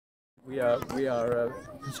We are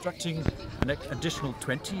constructing an additional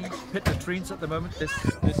 20 pit latrines at the moment. This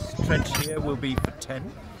trench here will be for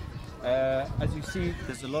 10. As you see,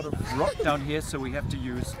 there's a lot of rock down here, so we have to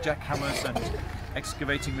use jackhammers and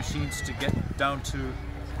excavating machines to get down to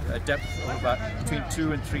a depth of about between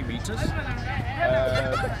 2 and 3 meters.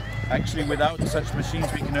 Actually, without such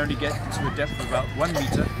machines, we can only get to a depth of about 1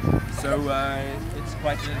 meter, so it's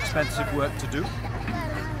quite an expensive work to do.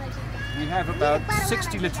 We have about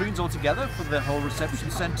 60 latrines altogether for the whole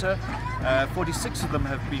reception centre. 46 of them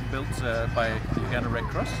have been built by the Ghana Red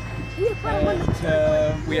Cross.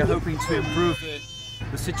 And we are hoping to improve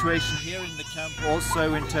the situation here in the camp,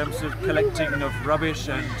 also in terms of collecting of rubbish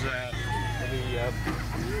and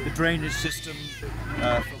the drainage system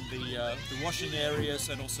from the washing areas,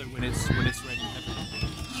 and also when it's raining heavily.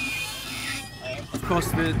 Of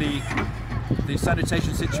course, the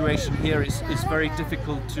sanitation situation here is very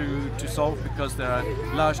difficult to solve, because there are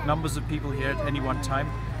large numbers of people here at any one time.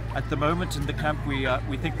 At the moment in the camp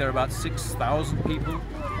we think there are about 6,000 people.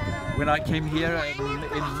 When I came here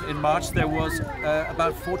in March, there was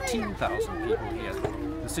about 14,000 people here.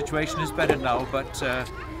 The situation is better now, but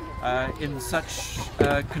in such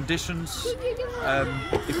conditions,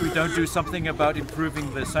 if we don't do something about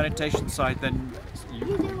improving the sanitation side, then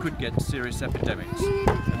you could get serious epidemics.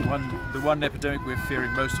 And the one epidemic we're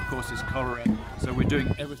fearing most, of course, is cholera. So we're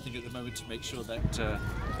doing everything at the moment to make sure that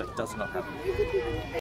that does not happen.